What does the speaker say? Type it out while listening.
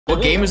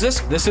What game is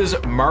this? This is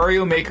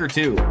Mario Maker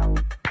 2.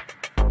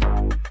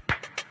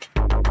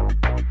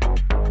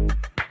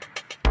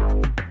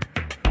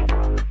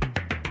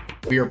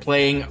 We are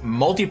playing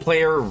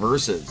multiplayer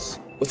versus.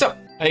 What's up?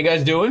 How you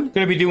guys doing?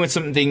 Gonna be doing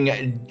something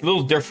a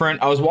little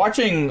different. I was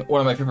watching one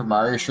of my favorite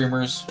Mario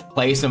streamers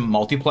play some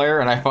multiplayer,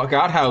 and I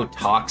forgot how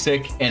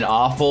toxic and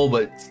awful,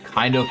 but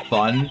kind of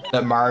fun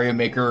that Mario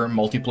Maker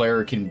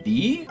multiplayer can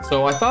be.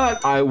 So I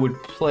thought I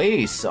would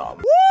play some.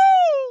 Woo!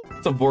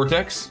 It's a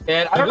Vortex,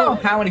 and I don't know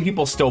how many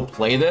people still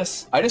play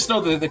this. I just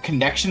know that the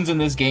connections in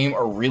this game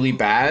are really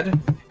bad,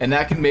 and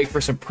that can make for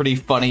some pretty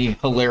funny,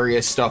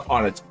 hilarious stuff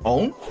on its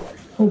own.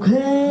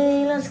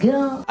 Okay, let's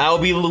go. I'll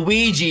be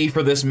Luigi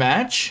for this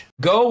match.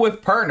 Go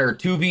with partner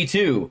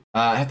 2v2.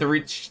 I have to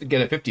reach to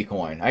get a 50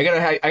 coin. I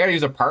gotta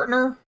use a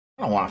partner?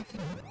 I don't want to.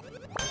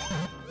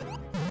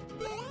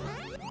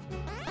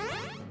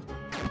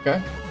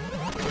 Okay.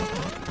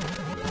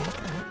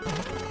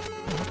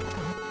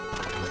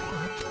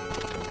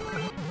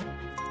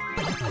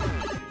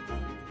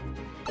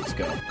 Let's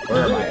go.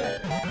 Where am I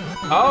at?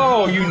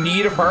 Oh, you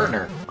need a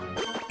partner.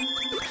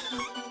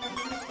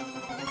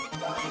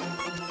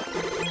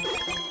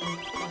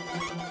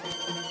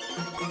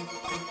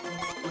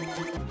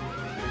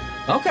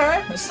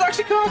 Okay, this is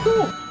actually kind of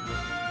cool.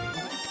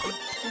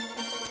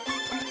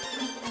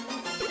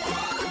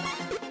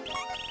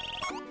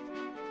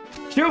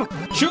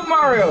 Shoot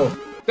Mario!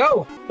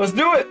 Go, let's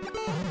do it!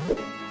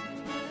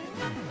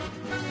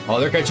 Oh,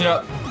 they're catching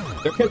up.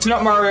 They're catching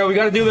up, Mario. We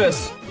gotta do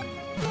this.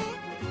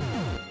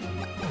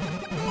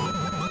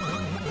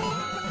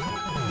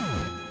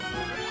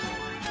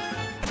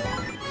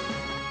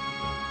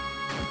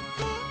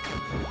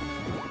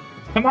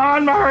 Come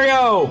on,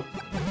 Mario!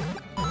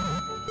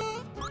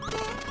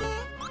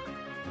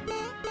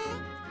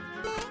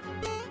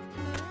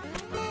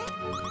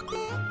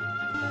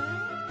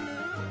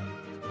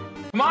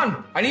 Come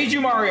on! I need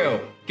you,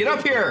 Mario! Get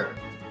up here!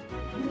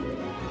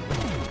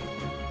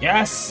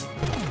 Yes!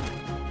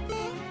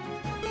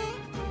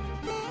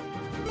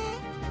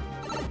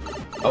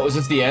 Oh, is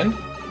this the end?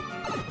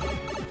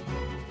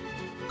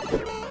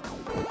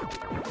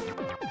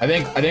 I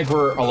think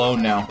we're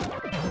alone now.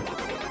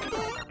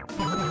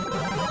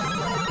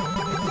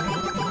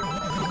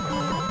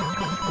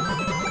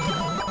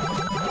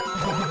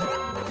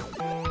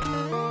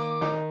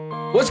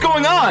 What's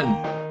going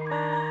on?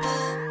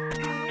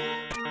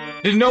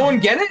 Did no one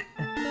get it?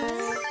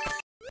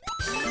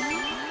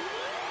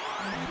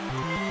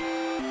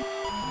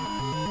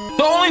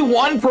 So only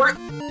one per—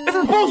 This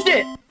is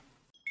bullshit!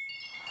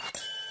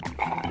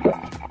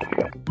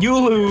 You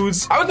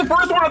lose. I was the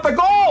first one at the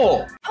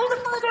goal!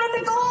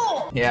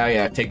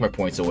 Yeah, take my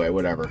points away,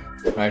 whatever.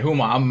 Alright, who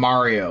am I? I'm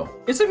Mario.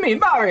 It's me,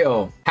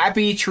 Mario!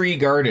 Happy Tree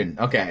Garden.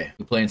 Okay,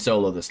 we're playing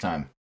solo this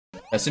time.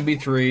 SMB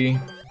 3.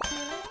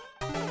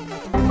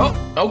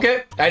 Oh,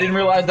 okay. I didn't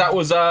realize that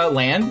was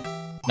land.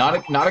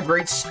 Not a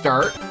great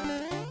start.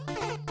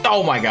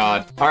 Oh my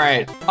god. All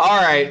right.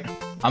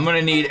 I'm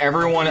gonna need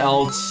everyone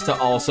else to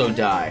also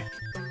die.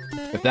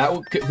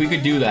 If we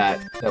could do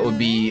that, that would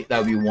be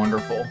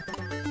wonderful.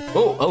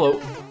 Oh,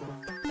 hello.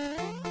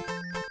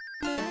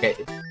 Okay.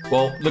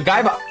 Well, the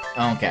guy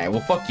okay,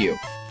 well fuck you.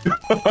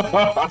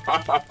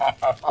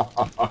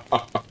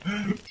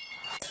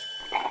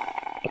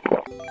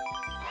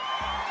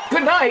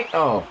 Good night.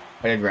 Oh.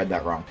 I did read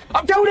that wrong.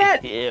 I'm doing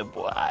it! Yeah,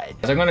 boy.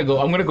 I'm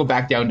gonna go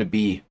back down to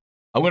B.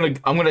 I'm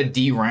gonna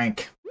D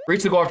rank.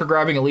 Reach the goal after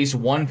grabbing at least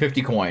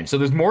 150 coin. So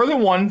there's more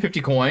than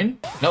 150 coin.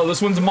 No,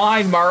 this one's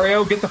mine,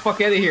 Mario. Get the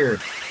fuck out of here.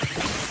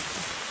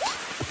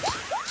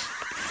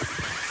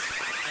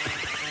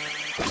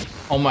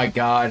 Oh my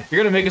god.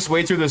 You're gonna make us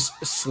wait through this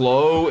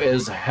slow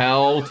as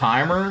hell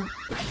timer?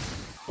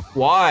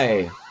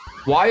 Why?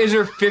 Why is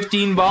there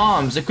 15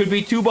 bombs? It could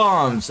be 2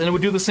 bombs and it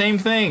would do the same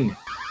thing.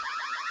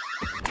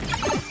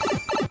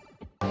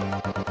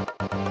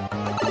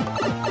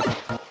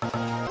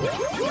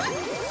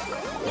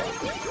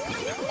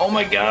 Oh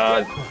my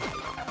god!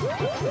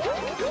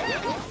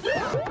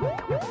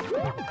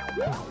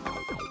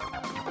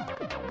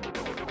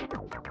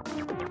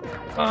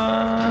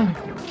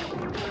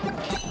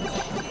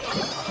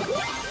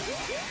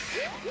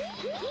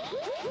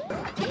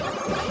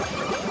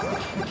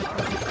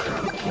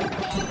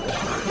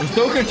 I'm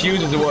so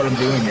confused as to what I'm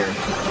doing here.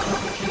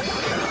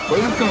 What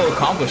is this going to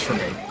accomplish for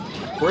me?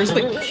 Where's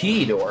the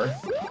key door?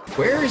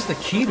 Where is the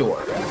key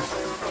door?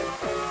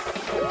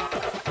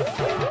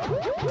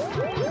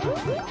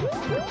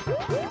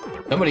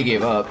 Somebody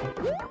gave up.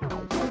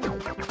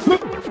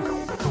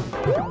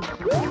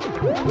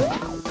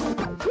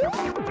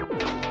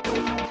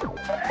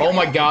 Oh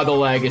my god, the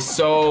lag is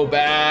so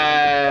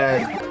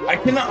bad. I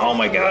cannot, oh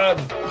my god.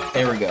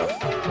 There we go.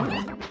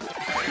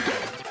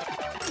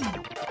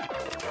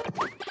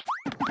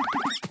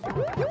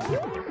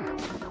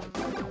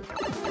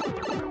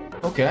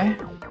 Okay.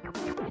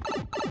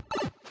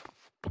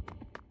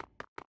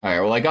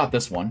 Alright, well I got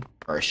this one.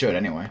 Or I should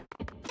anyway.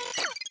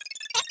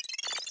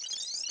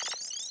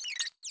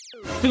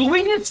 Did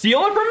Luigi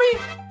steal it from me?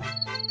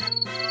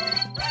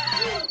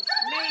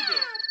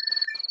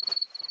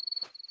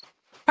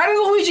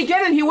 Luigi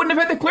get it? He wouldn't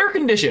have had the clear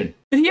condition.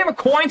 Did he have a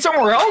coin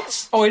somewhere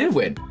else? Oh, I did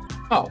win.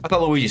 Oh, I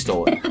thought Luigi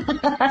stole it.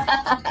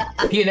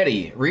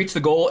 Pianetti, reach the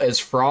goal as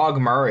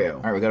Frog Mario.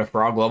 All right, we got a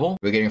frog level.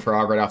 We're getting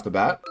frog right off the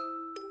bat.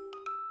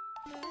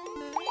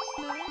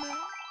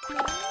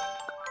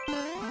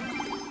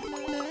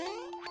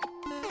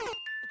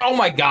 Oh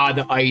my god,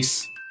 the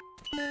ice.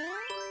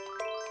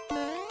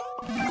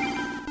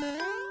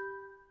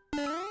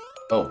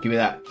 Oh, give me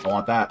that. I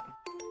want that.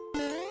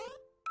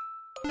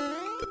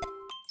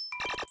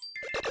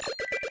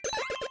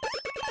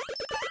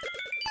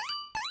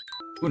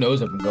 Who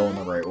knows if I'm going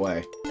the right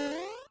way?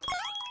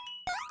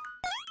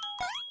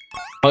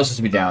 Oh, this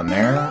to be down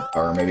there,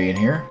 or maybe in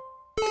here.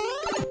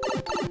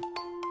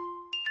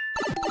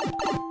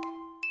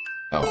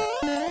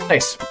 Oh,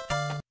 nice.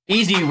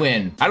 Easy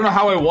win. I don't know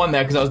how I won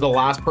that because I was the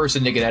last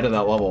person to get out of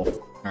that level.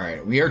 All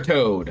right, we are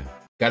Toad.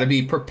 Gotta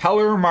be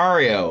Propeller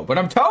Mario, but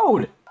I'm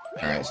Toad.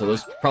 All right, so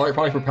there's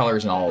probably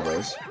propellers in all of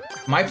those.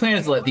 My plan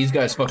is to let these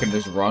guys fucking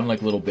just run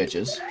like little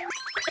bitches.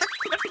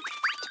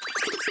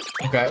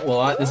 Okay,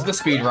 well, this is the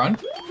speed run,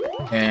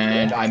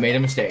 and I made a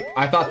mistake.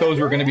 I thought those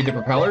were gonna be the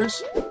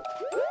propellers.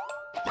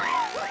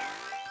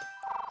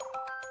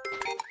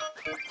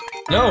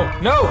 No,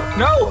 no,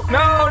 no,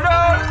 no,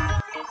 no!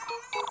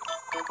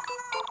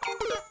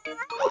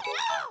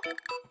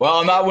 Well,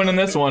 I'm not winning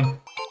this one.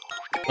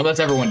 Unless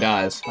everyone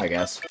dies, I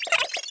guess.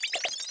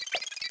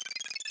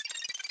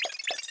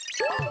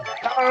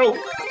 Oh!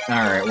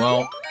 Alright,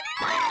 well.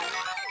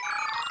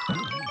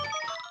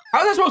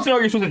 How was I supposed to know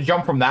you're supposed to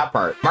jump from that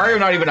part? Mario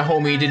not even a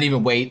homie, didn't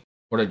even wait.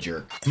 What a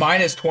jerk.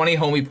 Minus 20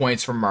 homie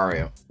points from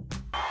Mario.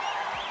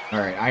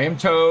 Alright, I am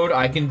Toad,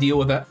 I can deal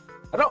with that.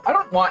 I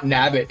don't want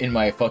Nabbit in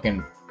my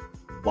fucking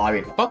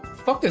lobby.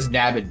 Fuck this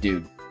Nabbit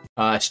dude.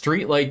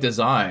 Streetlight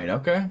design,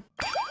 okay.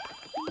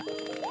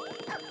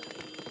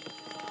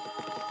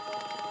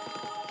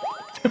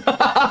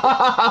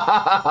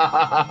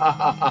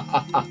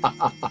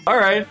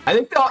 Alright, I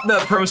think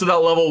the premise of that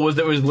level was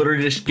that it was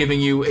literally just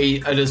giving you a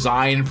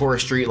design for a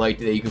streetlight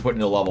that you could put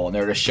in a level, and they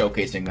were just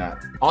showcasing that.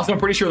 Also, I'm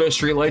pretty sure those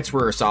streetlights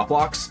were soft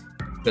blocks,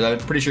 because I'm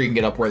pretty sure you can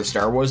get up where the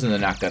star was and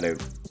then knock that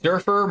out.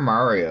 Surfer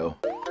Mario.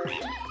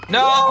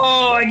 No,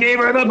 I gave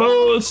her the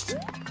boost!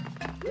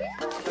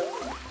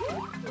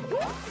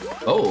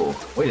 Oh,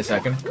 wait a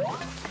second.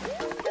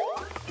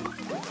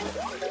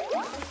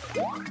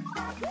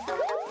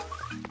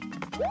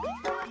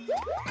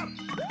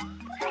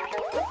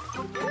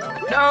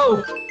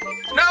 No!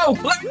 No!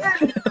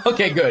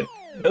 Okay, good.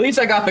 At least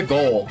I got the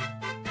goal.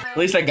 At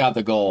least I got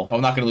the goal.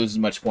 I'm not gonna lose as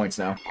much points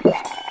now.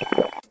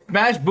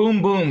 Smash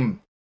Boom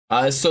Boom.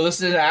 So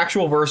this is an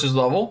actual versus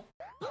level.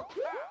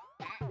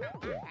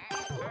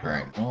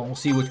 Alright, well, we'll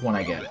see which one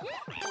I get.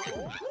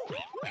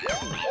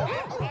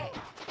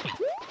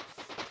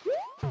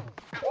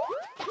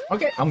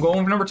 Okay, I'm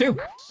going for number 2.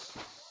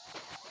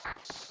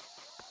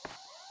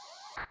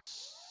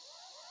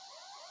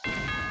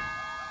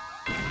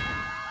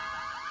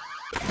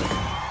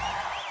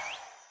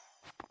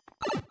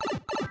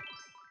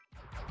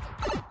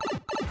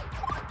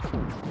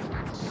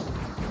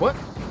 What?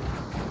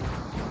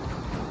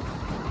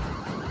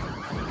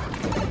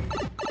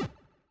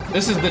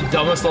 This is the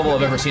dumbest level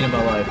I've ever seen in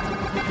my life.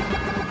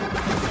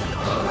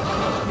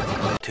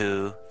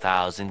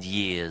 2,000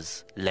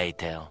 years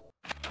later.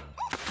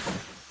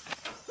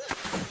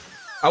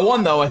 I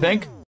won though, I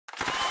think.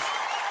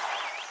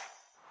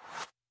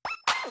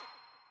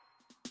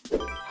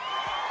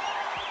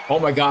 Oh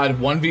my god,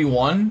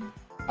 1v1?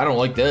 I don't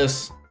like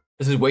this.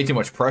 This is way too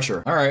much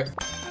pressure. Alright.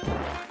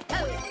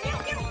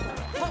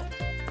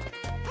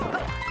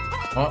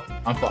 Oh,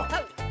 I'm fucked.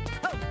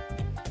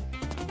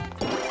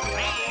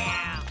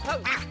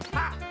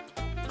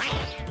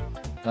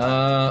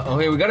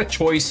 Okay, we got a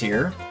choice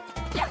here.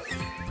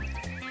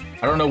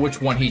 I don't know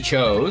which one he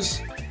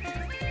chose.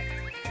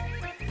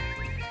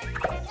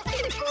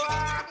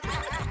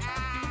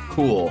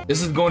 Cool.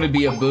 This is going to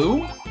be a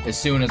boo as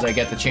soon as I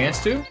get the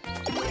chance to.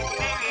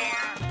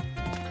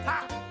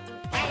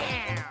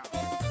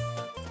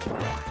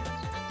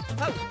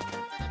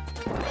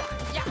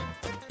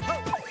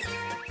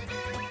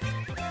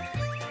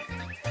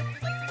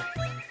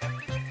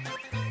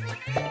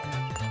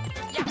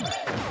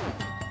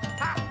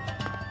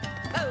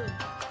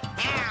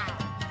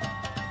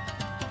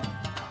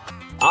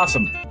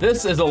 Awesome.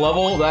 This is a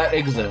level that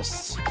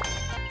exists.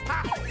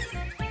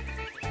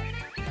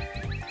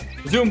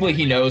 Presumably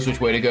he knows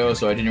which way to go,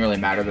 so it didn't really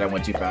matter that I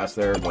went too fast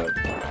there, but...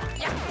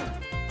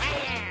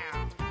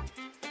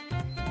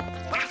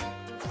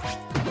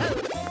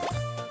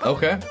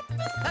 Okay.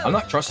 I'm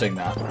not trusting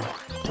that.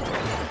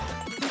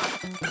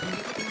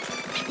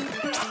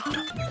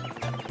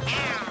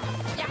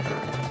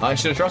 I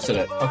should have trusted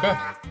it. Okay.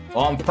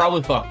 Well, I'm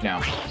probably fucked now.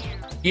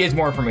 He has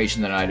more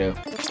information than I do.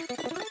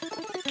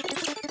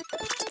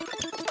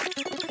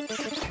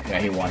 Yeah,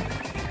 he won.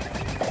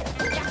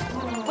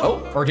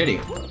 Oh, or did he?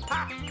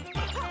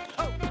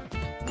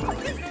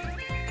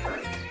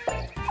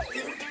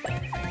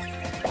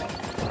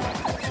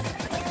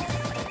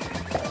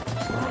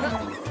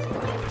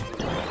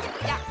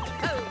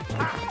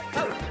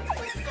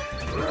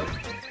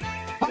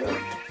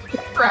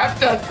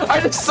 trapped us.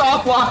 I just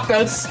soft locked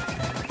us.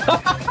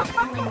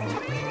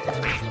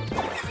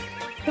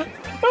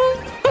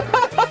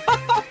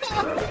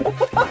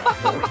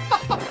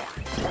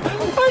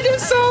 I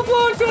just soft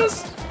locked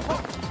us.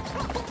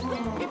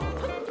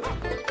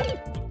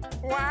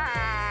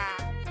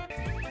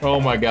 Oh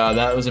my god,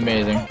 that was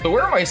amazing. So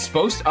where am I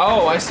supposed to?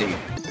 Oh, I see.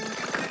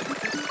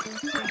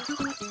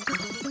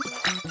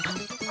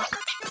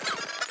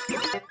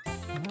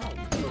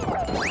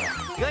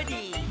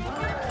 Goodie.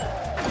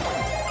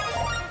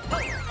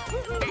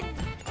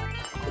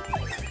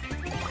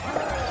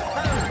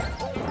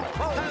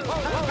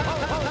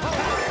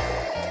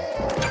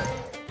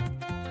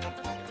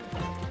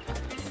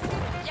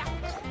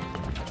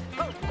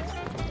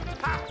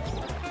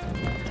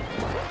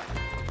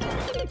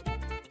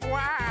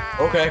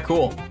 Okay,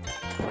 cool.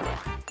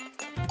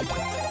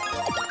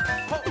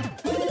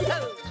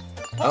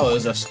 Oh,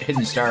 there's a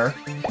hidden star.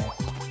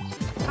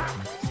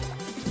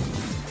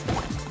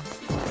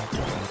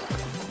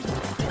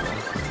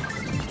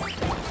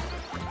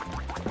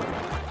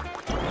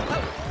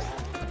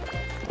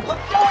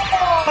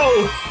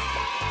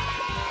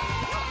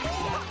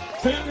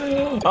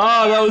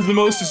 Oh, that was the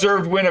most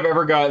deserved win I've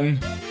ever gotten.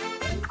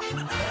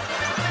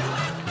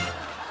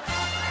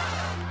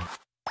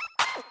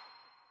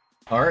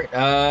 Alright,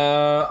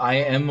 I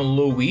am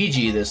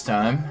Luigi this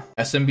time.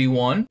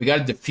 SMB1. We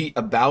gotta defeat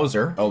a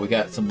Bowser. Oh, we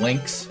got some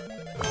links.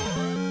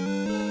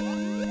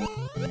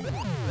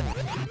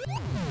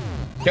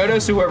 Shout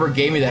out to whoever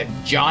gave me that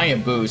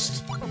giant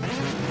boost.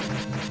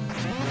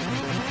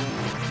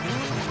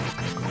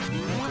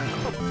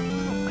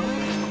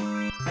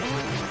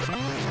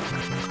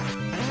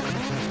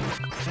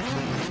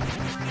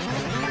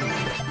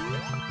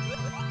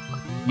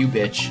 You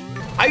bitch.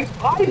 I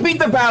beat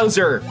the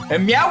Bowser,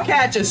 and Meow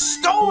Cat just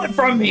stole it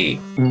from me.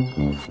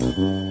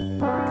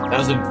 That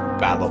was a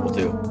bad level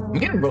too. I'm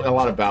getting a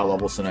lot of bad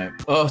levels tonight.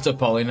 Oh, it's a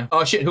Paulina.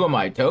 Oh shit, who am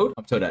I? Toad?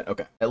 I'm Toadette.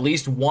 Okay. At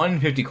least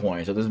 150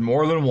 coins. So there's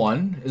more than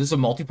one. Is this a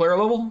multiplayer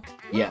level?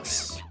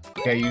 Yes.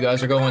 Okay, you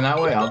guys are going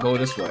that way. I'll go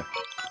this way.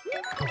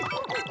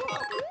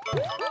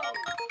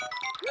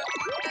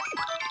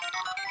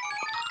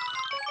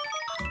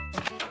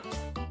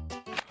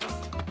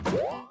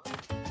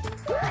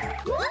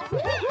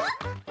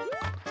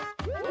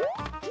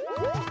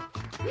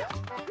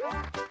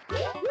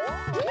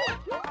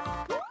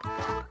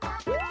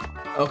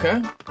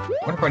 Okay. I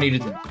wonder if I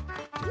needed to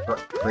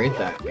create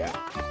that gap.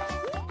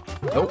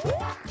 Nope.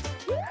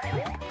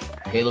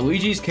 Okay,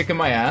 Luigi's kicking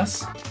my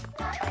ass.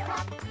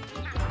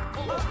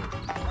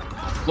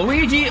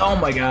 Luigi! Oh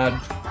my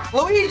god.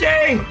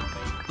 Luigi!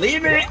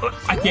 Leave me!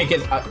 I can't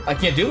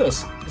do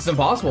this. This is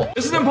impossible.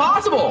 This is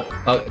impossible!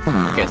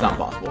 Okay, it's not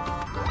possible.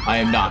 I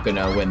am not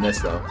gonna win this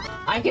though.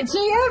 I can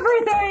see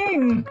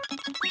everything!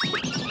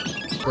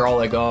 We're all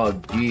like, oh,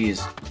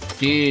 jeez.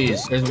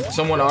 Jeez, there's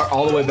someone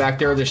all the way back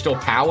there. They're still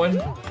powing.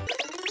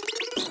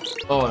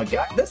 Oh my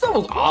god, this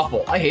level's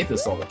awful. I hate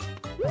this level.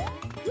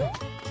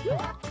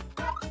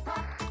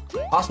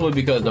 Possibly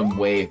because I'm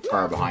way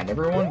far behind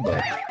everyone,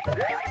 but...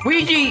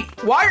 Luigi,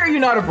 why are you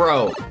not a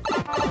bro?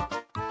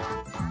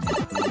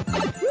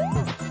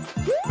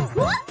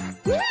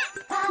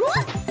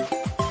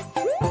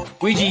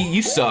 Luigi,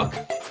 you suck.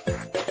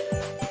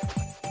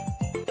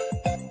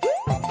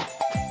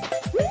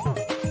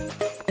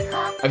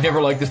 I've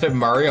never liked this type of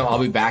Mario. I'll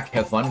be back.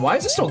 Have fun. Why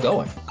is it still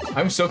going?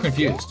 I'm so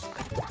confused.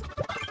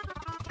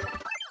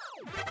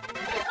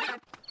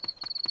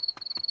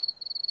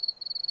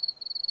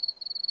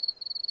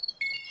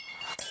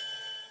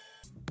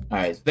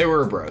 Alright, they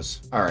were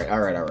bros. Alright. I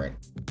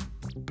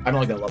don't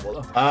like that level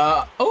though.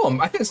 I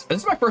think this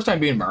is my first time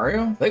being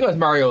Mario. I think I was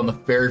Mario in the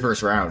very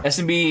first round.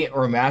 SMB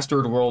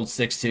Remastered World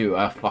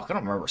 6-2. Fuck, I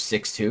don't remember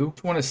 6-2.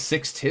 Which one is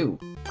 6-2?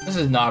 This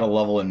is not a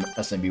level in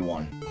SMB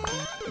 1.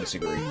 I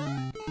disagree.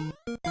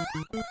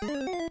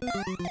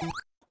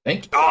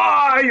 Thank you. Oh,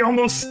 I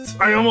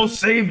almost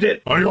saved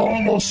it. Okay,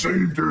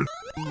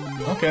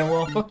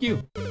 well, fuck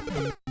you.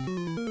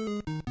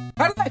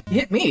 How did that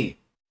hit me?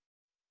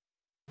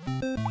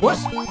 What?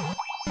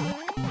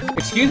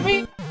 Excuse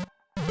me?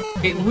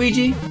 Hey,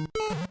 Luigi?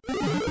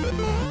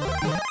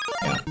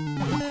 Yeah.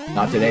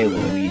 Not today,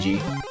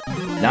 Luigi.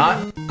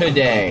 Not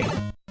today.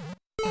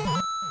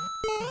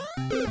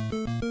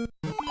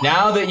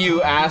 Now that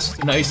you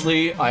asked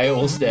nicely, I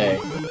will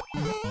stay.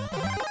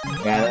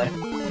 Yeah,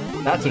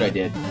 that's what I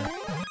did.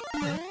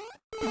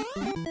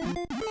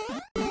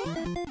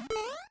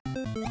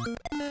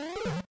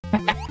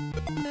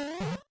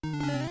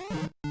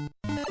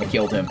 I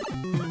killed him.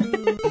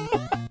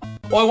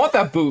 Well, I want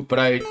that boot, but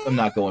I'm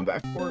not going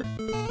back for it.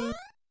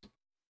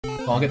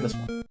 I'll get this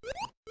one.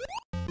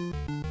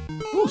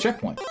 Ooh,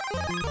 checkpoint.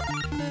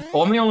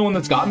 Oh, I'm the only one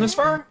that's gotten this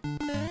far?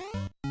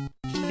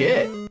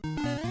 Shit.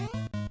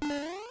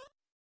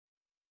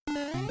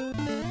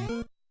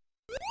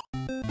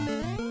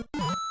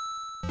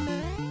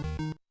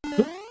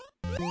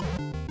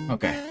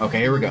 Okay,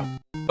 here we go.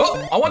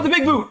 Oh, I want the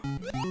big boot!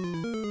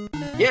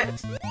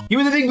 Yes! Give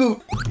me the big boot!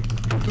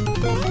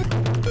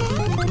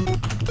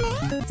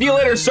 See you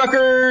later,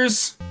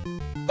 suckers!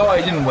 Oh,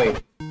 I didn't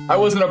wait. I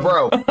wasn't a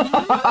bro.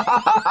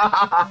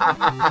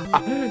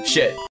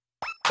 Shit.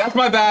 That's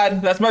my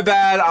bad. That's my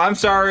bad. I'm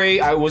sorry.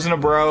 I wasn't a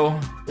bro.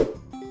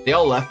 They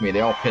all left me.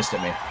 They all pissed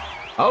at me.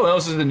 Oh,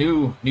 this is the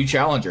new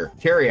challenger.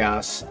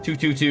 Carias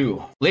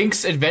 222.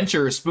 Link's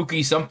Adventure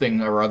Spooky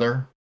something or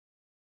other.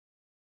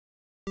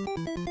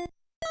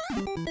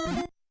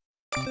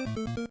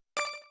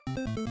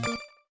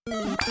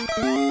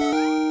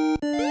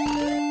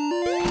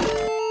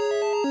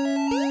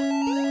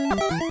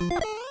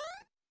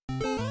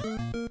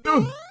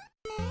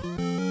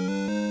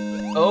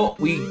 Oh,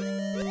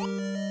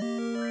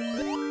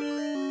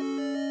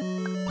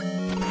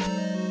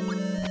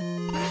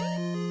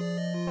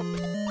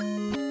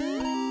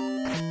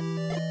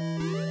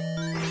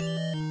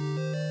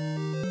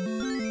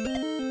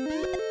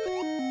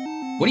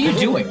 what are you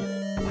doing?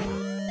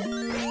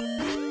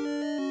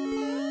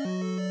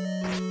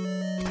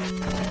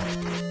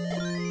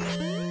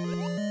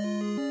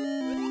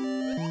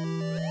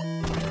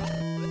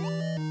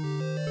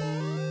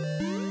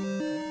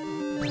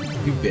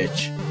 You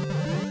bitch.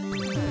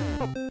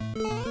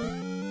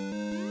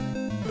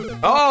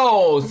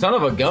 Oh, son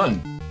of a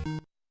gun.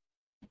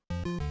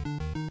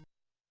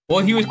 Well,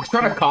 he was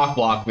trying to cock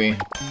block me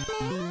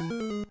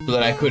so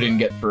that I couldn't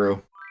get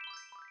through.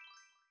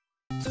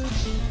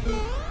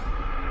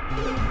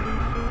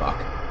 Fuck.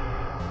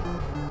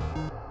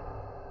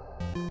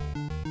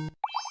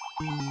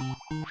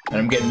 And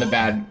I'm getting the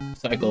bad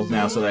cycles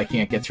now so that I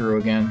can't get through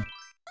again.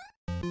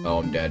 Oh,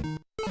 I'm dead.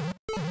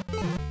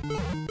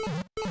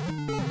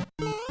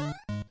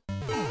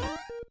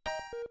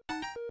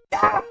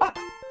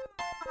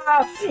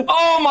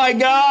 Oh my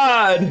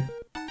god!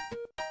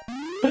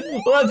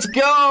 Let's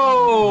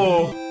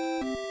go!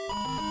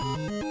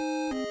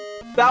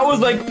 That was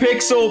like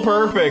pixel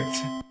perfect.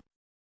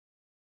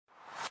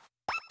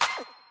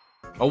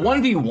 A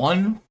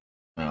 1v1?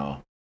 Oh.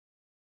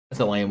 That's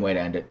a lame way to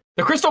end it.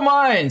 The Crystal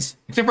Mines!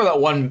 Except for that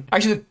one.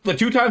 Actually, the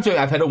 2 times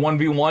I've had a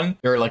 1v1,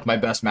 they're like my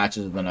best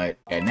matches of the night.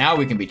 Okay, now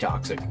we can be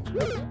toxic.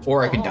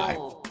 Or I can die.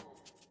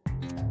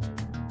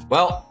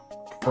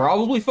 Well,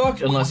 probably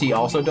fucked, unless he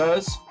also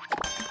does.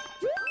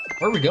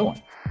 Where are we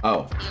going?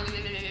 Oh.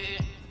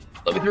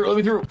 Let me through, let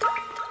me through.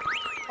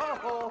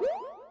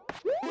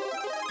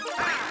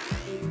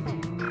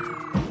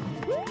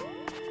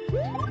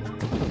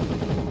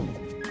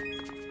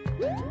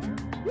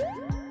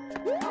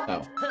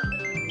 Oh.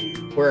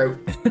 Where?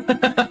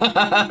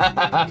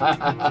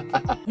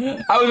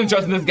 I wasn't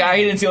trusting this guy.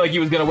 He didn't seem like he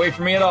was gonna wait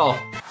for me at all.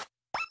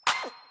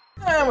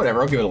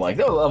 Whatever, I'll give it a like.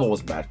 That level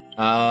wasn't bad.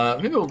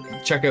 Maybe we'll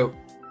check out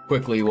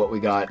quickly what we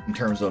got in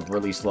terms of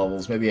release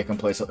levels. Maybe I can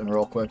play something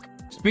real quick.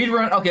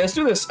 Speedrun. Okay, let's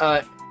do this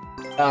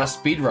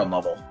speedrun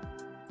level.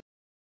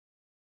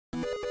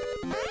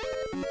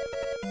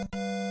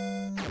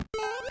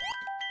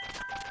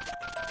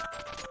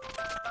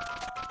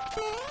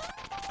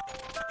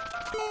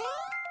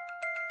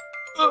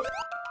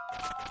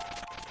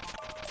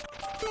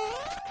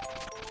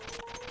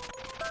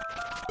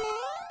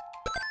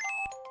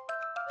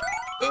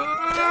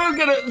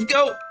 Let's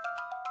go.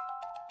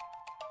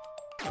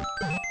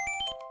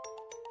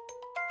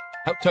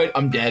 How tight?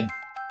 I'm dead.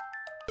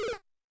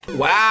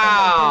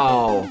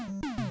 Wow.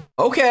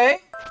 Okay.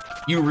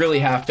 You really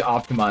have to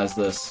optimize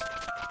this.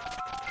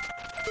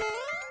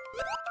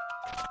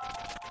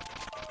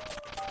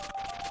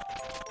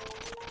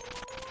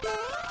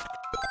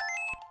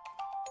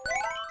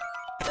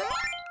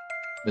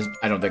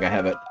 I don't think I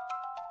have it.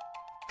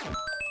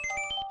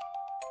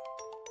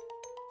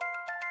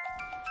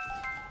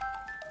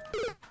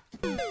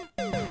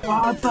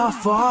 What the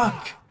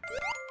fuck?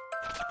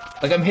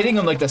 Like, I'm hitting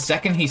him like the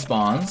second he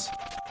spawns.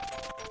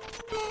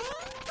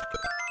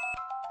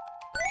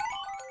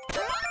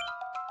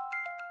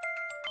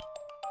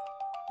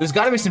 There's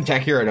gotta be some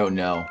tech here I don't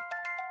know.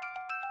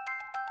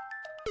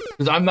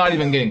 Because I'm not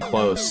even getting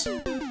close.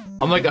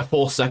 I'm like a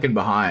full second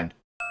behind.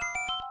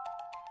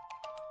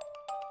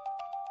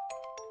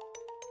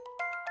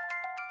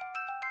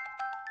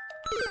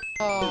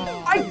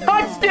 I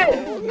touched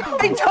it!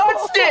 I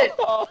touched it!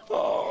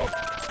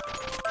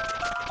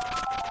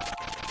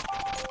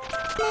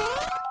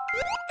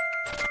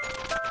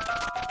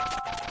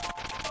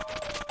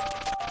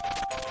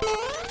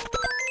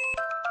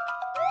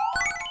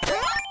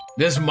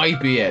 This might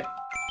be it.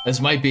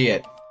 This might be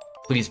it.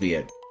 Please be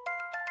it.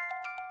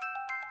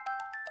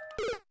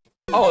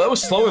 Oh, that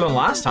was slower than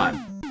last time.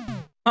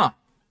 Huh.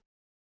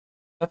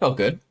 That felt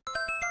good.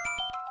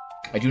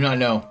 I do not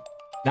know.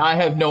 Now I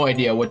have no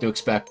idea what to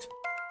expect.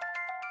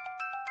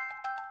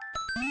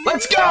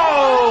 Let's go!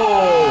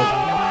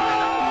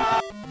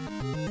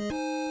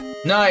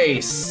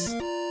 Nice.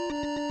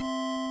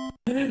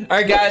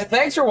 Alright guys,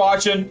 thanks for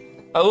watching.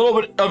 A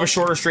little bit of a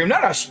shorter stream.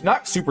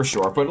 Not super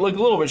short, but like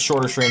a little bit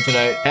shorter stream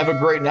today. Have a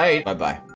great night. Bye-bye.